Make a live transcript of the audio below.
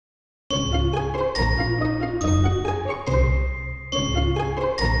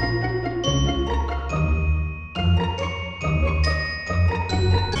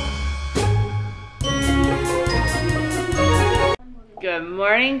Good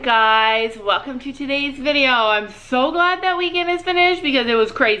morning, guys. Welcome to today's video. I'm so glad that weekend is finished because it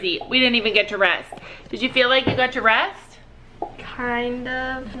was crazy. We didn't even get to rest. Did you feel like you got to rest? Kind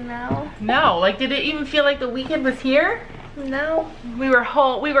of, no. No, like did it even feel like the weekend was here? No. We were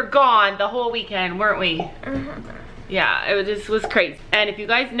gone the whole weekend, weren't we? Yeah, it just was crazy. And if you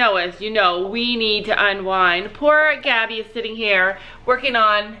guys know us, you know we need to unwind. Poor Gabby is sitting here working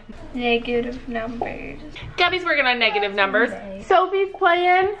on negative numbers. Gabby's working on negative numbers. Sophie's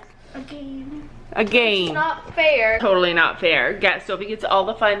playing a game. It's not fair. Totally not fair. Sophie gets all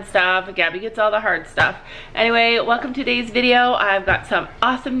the fun stuff. Gabby gets all the hard stuff. Anyway, welcome to today's video. I've got some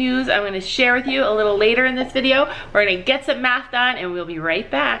awesome news I'm going to share with you a little later in this video. We're going to get some math done and we'll be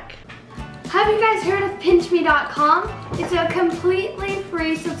right back. Have you guys heard of PinchMe.com? It's a completely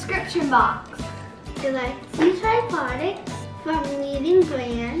free subscription box. It lets you try products from leading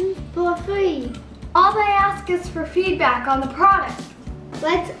brands for free. All they ask is for feedback on the product.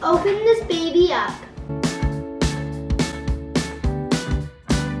 Let's open this baby up.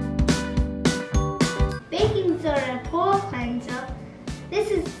 Baking soda pore cleanser. This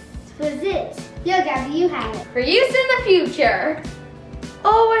is for zits. Here, Gabby, you have it. For use in the future.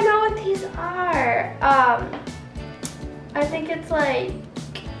 Oh, I know what these are. I think it's like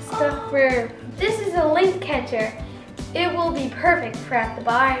stuff for, this is a lint catcher. It will be perfect for at the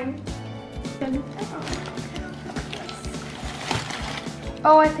bind.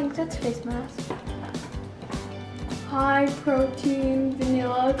 Oh, I think that's face mask. High protein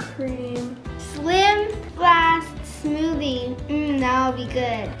vanilla cream. Slim Blast smoothie. That'll be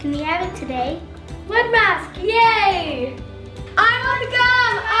good. Can we have it today? Lid mask, yay! I want the gum!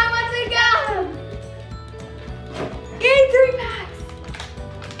 Yay, 3 packs!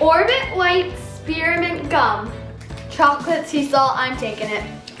 Orbit White Spearmint Gum. Chocolate sea salt, I'm taking it.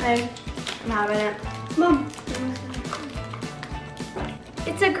 I'm having it. Mom.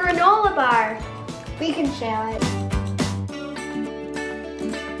 It's a granola bar. We can share it.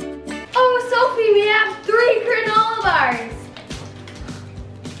 Oh, Sophie, we have 3 granola bars.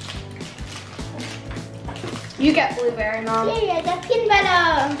 You get blueberry, Mom. Yeah, the peanut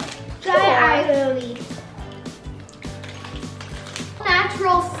butter. Dry early.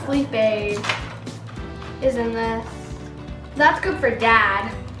 Natural sleep aid is in this. That's good for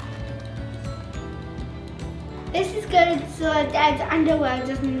Dad. This is good so Dad's underwear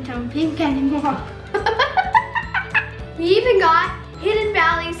doesn't turn pink anymore. We even got Hidden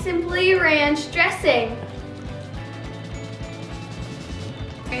Valley Simply Ranch dressing.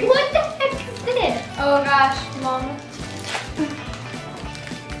 What the heck is this? Oh gosh, Mom.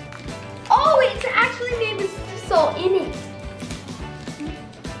 Oh, it's actually made with sea salt in it.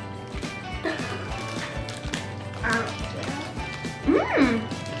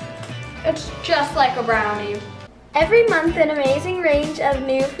 It's just like a brownie. Every month, an amazing range of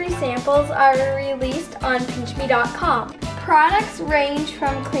new free samples are released on PinchMe.com. Products range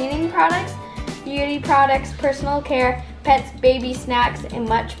from cleaning products, beauty products, personal care, pets, baby snacks, and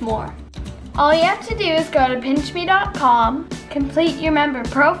much more. All you have to do is go to PinchMe.com, complete your member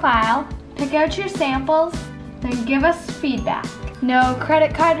profile, pick out your samples, then give us feedback. No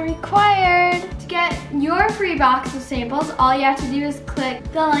credit card required. To get your free box of samples, all you have to do is click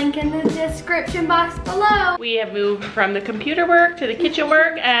the link in the description box below. We have moved from the computer work to the kitchen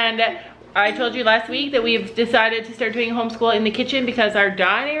work, and I told you last week that we've decided to start doing homeschool in the kitchen because our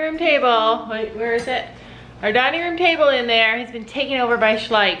dining room table, wait, where is it? Our dining room table in there has been taken over by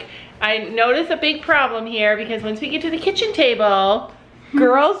Schleich. I noticed a big problem here because once we get to the kitchen table,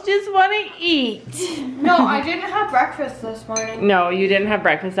 girls just want to eat. No, I didn't have breakfast this morning. No, you didn't have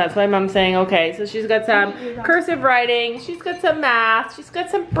breakfast. That's why Mom's saying, okay, so she's got some cursive writing, she's got some math, she's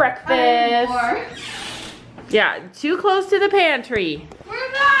got some breakfast. Yeah, too close to the pantry.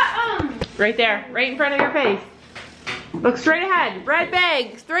 Where's that? Right there, right in front of your face. Look straight ahead, red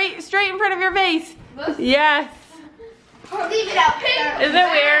bag, straight in front of your face. This? Yes. Leave it out there. Isn't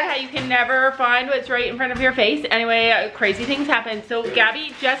it weird how you can never find what's right in front of your face? Anyway, crazy things happen. So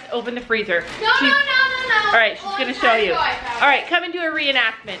Gabby just opened the freezer. No. All right, she's gonna show you. All right, come and do a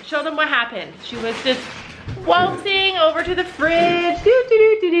reenactment. Show them what happened. She was just waltzing over to the fridge. So,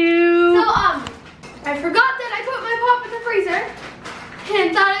 I forgot that I put my pop in the freezer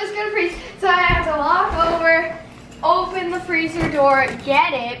and thought it was gonna freeze. So I had to walk over, open the freezer door,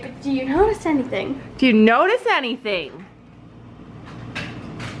 get it, but do you notice anything? Do you notice anything?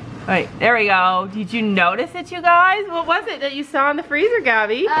 All right, there we go. Did you notice it, you guys? What was it that you saw in the freezer,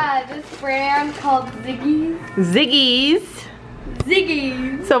 Gabby? This brand called Ziggy's. Ziggy's.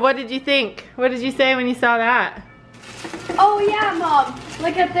 Ziggy's. So what did you think? What did you say when you saw that? Oh yeah, Mom,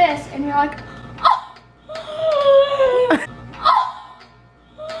 look at this. And you're like, oh.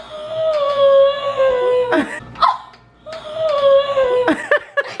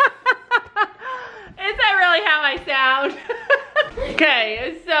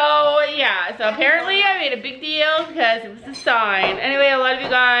 of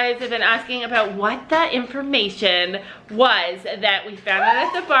you guys have been asking about what that information was that we found out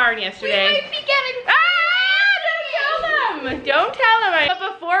at the barn yesterday. We might be getting... Don't tell them.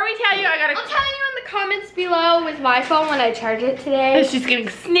 But before we tell you, I'll tell you in the comments below with my phone when I charge it today. She's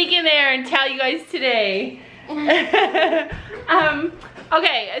gonna sneak in there and tell you guys today.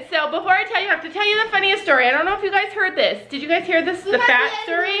 Okay, so before I tell you, I have to tell you the funniest story. I don't know if you guys heard this. Did you guys hear this, the fat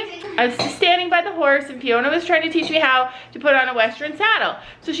story? I was just standing by the horse and Fiona was trying to teach me how to put on a Western saddle.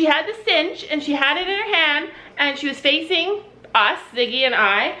 So she had the cinch and she had it in her hand and she was facing us, Ziggy and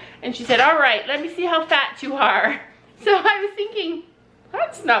I, and she said, all right, let me see how fat you are. So I was thinking,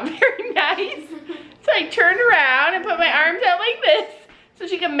 that's not very nice. So I turned around and put my arms out like this so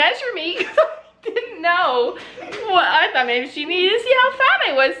she could measure me because I didn't know. Well, I thought maybe she needed to see how fat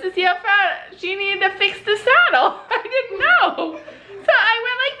I was to see how fat she needed to fix the saddle. I didn't know. So I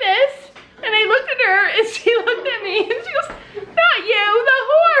went like this and I looked at her and she looked at me and she goes, not you, the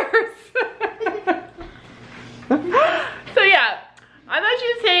horse. So yeah. I thought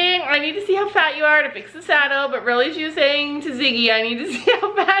she was saying, I need to see how fat you are to fix the saddle, but really she was saying to Ziggy, I need to see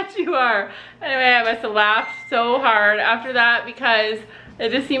how fat you are. Anyway, I must have laughed so hard after that because it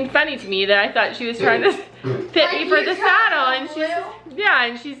just seemed funny to me that I thought she was trying to fit me for the saddle. And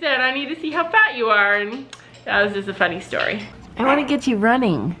she said, I need to see how fat you are. And that was just a funny story. I want to get you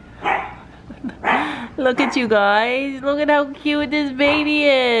running. Look at you guys. Look at how cute this baby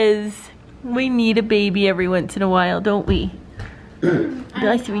is. We need a baby every once in a while, don't we?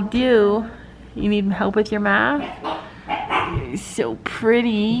 Yes, we do. You need help with your math? You're so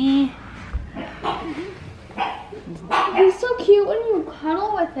pretty. He's so cute when you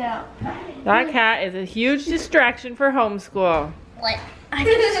cuddle with him. That cat is a huge distraction for homeschool. What? I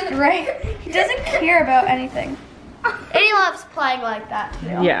just right. He doesn't care about anything. And he loves playing like that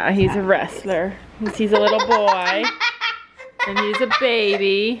too. Yeah, he's a wrestler. He's a little boy. And he's a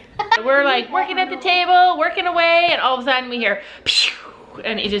baby. We're like working at the table, working away, and all of a sudden we hear phew,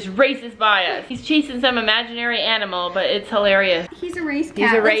 and it just races by us. He's chasing some imaginary animal, but it's hilarious. He's a race cat.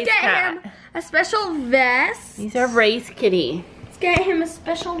 He's a race cat. Let's get him a special vest. He's a race kitty. Let's get him a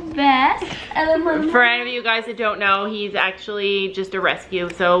special vest. And then for any of you guys that don't know, he's actually just a rescue.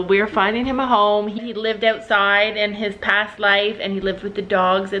 So we're finding him a home. He lived outside in his past life and he lived with the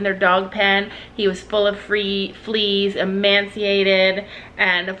dogs in their dog pen. He was full of fleas, emaciated,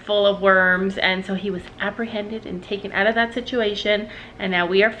 and full of worms. And so he was apprehended and taken out of that situation. And now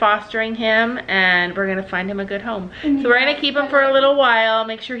we are fostering him and we're gonna find him a good home. So we're gonna keep him for a little while,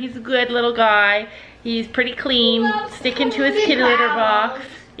 make sure he's a good little guy. He's pretty clean, sticking to his kitty litter box.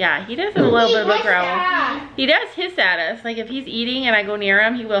 Yeah, he does have a little bit of a growl. He does hiss at us. Like if he's eating and I go near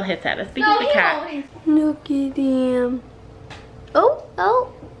him, he will hiss at us. But he's a cat. Look at him. Oh,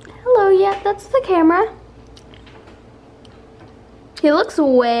 hello, yeah, that's the camera. He looks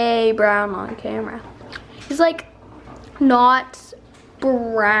way brown on camera. He's like not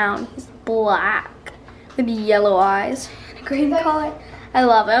brown, he's black with yellow eyes and a green collar. I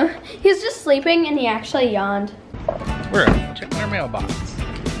love him. He's just sleeping and he actually yawned. We're checking our mailbox.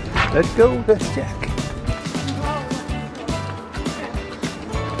 Let's go, let's check.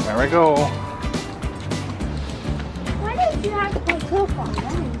 There we go. Why did you have to put clothes on?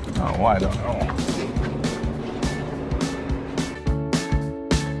 Oh, I don't know.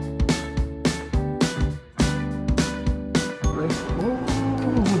 Ooh.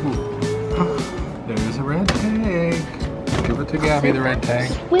 There's a red tag. Give it to Gabby, the red tag.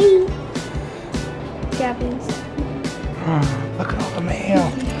 Sweet. Gabby's. Look at all the mail.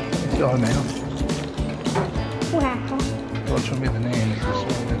 Look at all the mail. Wow. Don't show me the name. It's just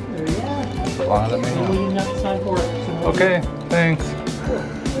there's a lot of mail. Okay, thanks.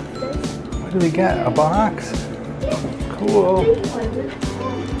 What do we get? A box? Cool.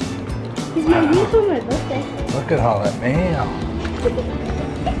 He's made me for my birthday. Look at all that mail.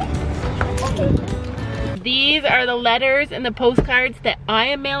 These are the letters and the postcards that I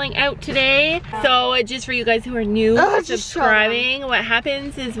am mailing out today. So just for you guys who are new subscribing, what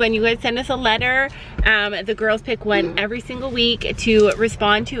happens is when you guys send us a letter, the girls pick one every single week to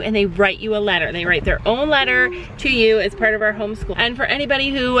respond to, and they write you a letter. They write their own letter to you as part of our homeschool. And for anybody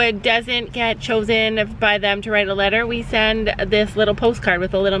who doesn't get chosen by them to write a letter, we send this little postcard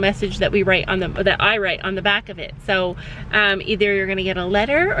with a little message that we write on that I write on the back of it. So either you're gonna get a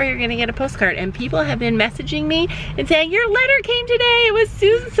letter or you're gonna get a postcard. And people have been messaging me and saying, your letter came today. It was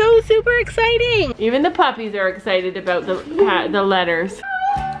so super exciting. Even the puppies are excited about the letters.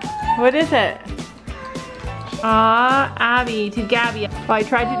 What is it? Aw, Abby to Gabby. Oh, I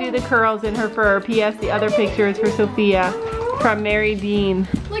tried to do the curls in her fur. P.S. The other picture is for Sophia from Mary Dean.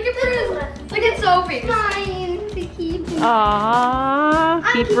 Look at Sophie. Aww.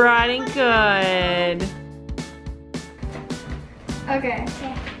 Keep riding good. Okay.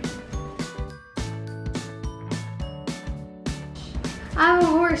 I have a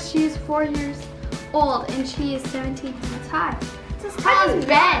horse. She is 4 years old and she is 17 months high. It's as tall as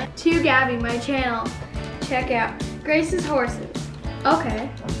Ben. To Gabby, my channel. Check out Grace's Horses. Okay,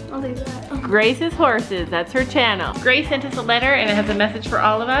 I'll do that. Grace's Horses, that's her channel. Grace sent us a letter and it has a message for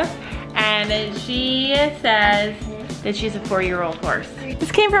all of us. And she says that she's a 4-year-old horse.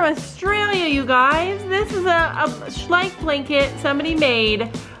 This came from Australia, you guys. This is a Schleich blanket somebody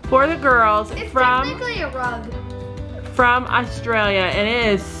made for the girls It's technically a rug. from Australia, and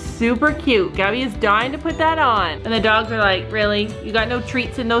it is super cute. Gabby is dying to put that on. And the dogs are like, really? You got no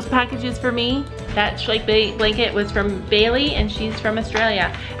treats in those packages for me? That Schleich blanket was from Bailey, and she's from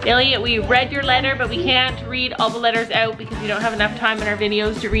Australia. Bailey, we read your letter, but we can't read all the letters out because we don't have enough time in our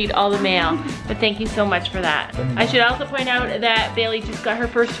videos to read all the mail. But thank you so much for that. I should also point out that Bailey just got her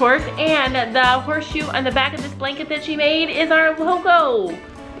first horse, and the horseshoe on the back of this blanket that she made is our logo.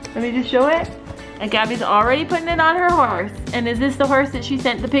 Let me just show it. And Gabby's already putting it on her horse. And is this the horse that she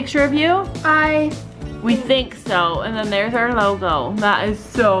sent the picture of you? We think so. And then there's our logo. That is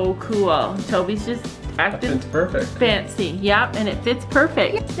so cool. Toby's just acting perfect. fancy. Yep, and it fits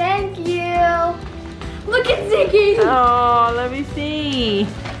perfect. Thank you. Look at Ziggy. Oh, let me see.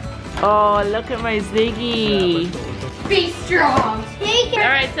 Oh, look at my Ziggy. Be strong. Take it. All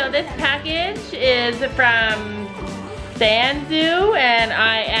right, so this package is from Sanzu, and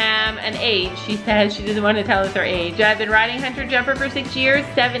I am an age. She says she doesn't want to tell us her age. I've been riding Hunter Jumper for 6 years,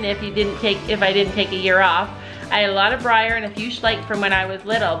 7 if I didn't take a year off. I had a lot of Briar and a few Schleich from when I was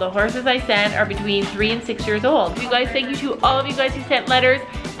little. The horses I sent are between 3 and 6 years old. You guys, thank you to all of you guys who sent letters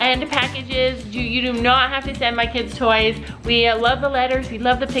and packages. You do not have to send my kids toys. We love the letters, we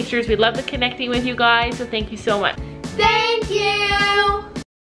love the pictures, we love the connecting with you guys, so thank you so much. Thank you.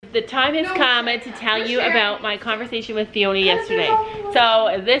 The time has come to tell you about my conversation with Fiona yesterday.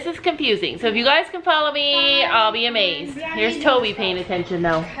 So this is confusing. So if you guys can follow me, I'll be amazed. Here's Toby paying attention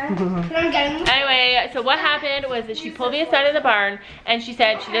though. Anyway, so what happened was that she pulled me aside of the barn and she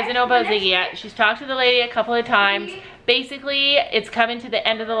said she doesn't know about Ziggy yet. She's talked to the lady a couple of times. Basically, it's coming to the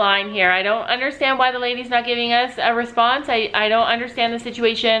end of the line here. I don't understand why the lady's not giving us a response. I don't understand the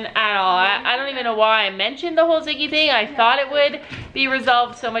situation at all. I don't even know why I mentioned the whole Ziggy thing. I thought it would be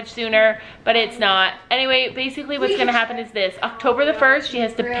resolved so much sooner, but it's not. Anyway, basically what's gonna happen is this. October the 1st, she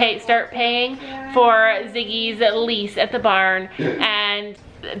has to start paying for Ziggy's lease at the barn, and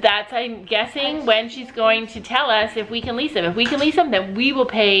that's, I'm guessing, when she's going to tell us if we can lease him. If we can lease him, then we will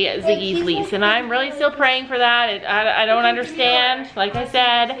pay Ziggy's lease. And I'm really still praying for that. I don't understand, like I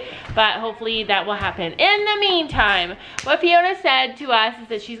said, but hopefully that will happen. In the meantime, what Fiona said to us is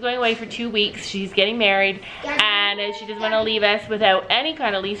that she's going away for 2 weeks. She's getting married, and she doesn't want to leave us without any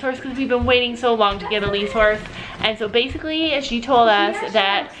kind of lease horse because we've been waiting so long to get a lease horse. And so basically, she told us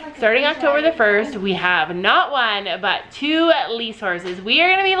that starting October the 1st, we have not 1, but 2 lease horses. We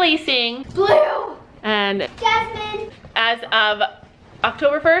are going to be leasing Blue and Jasmine. As of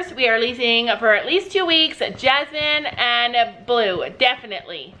October 1st, we are leasing for at least 2 weeks, Jasmine and Blue,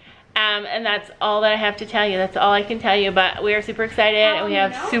 definitely. And that's all that I have to tell you. That's all I can tell you, but we are super excited and we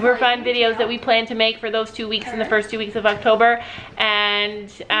have super fun videos that we plan to make for those 2 weeks in the first 2 weeks of October.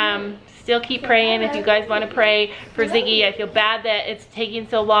 And still keep praying if you guys want to pray for Ziggy. I feel bad that it's taking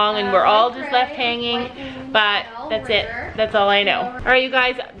so long and we're all just left hanging, but that's it. That's all I know. All right, you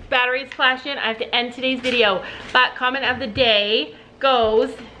guys, battery's flashing. I have to end today's video, but comment of the day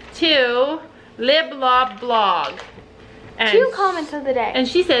goes to LibLobBlog. And 2 comments of the day. And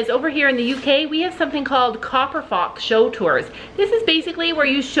she says, over here in the UK, we have something called Copper Fox show tours. This is basically where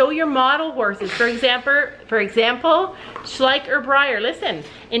you show your model horses. For example, Schleich or Briar, listen,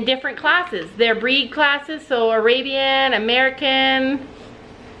 in different classes. They're breed classes, so Arabian, American,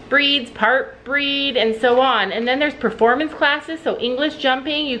 breeds, part breed, and so on. And then there's performance classes, so English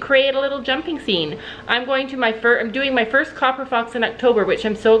jumping, you create a little jumping scene. I'm doing my first Copper Fox in October, which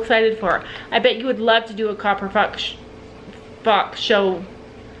I'm so excited for. I bet you would love to do a Copper Fox show.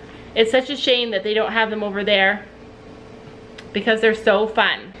 It's such a shame that they don't have them over there because they're so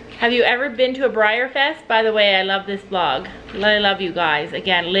fun. Have you ever been to a Briar Fest? By the way, I love this vlog. I love you guys.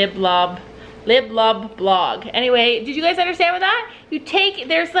 Again, LibLobBlog. Anyway, did you guys understand with that?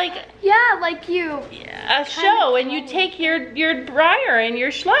 there's like Yeah, like a show and you take your briar and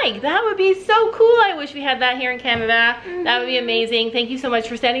your schleich. That would be so cool. I wish we had that here in Canada. That would be amazing. Thank you so much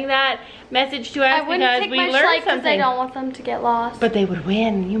for sending that message to us because we learned something. I don't want them to get lost. But they would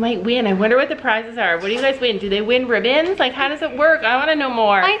win. You might win. I wonder what the prizes are. What do you guys win? Do they win ribbons? Like, how does it work? I want to know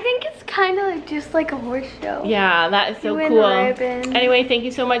more. I think it's kind of like just like a horse show. Yeah, that is so cool. Anyway, thank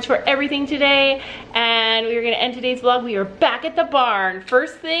you so much for everything today. And we are going to end today's vlog. We are back at the barn.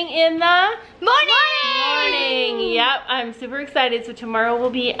 First thing in the morning. Yep, I'm super excited. So tomorrow will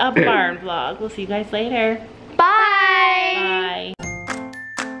be a barn vlog. We'll see you guys later. Bye. Bye.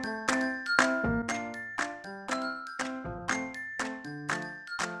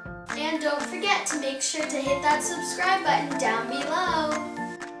 And don't forget to make sure to hit that subscribe button down below.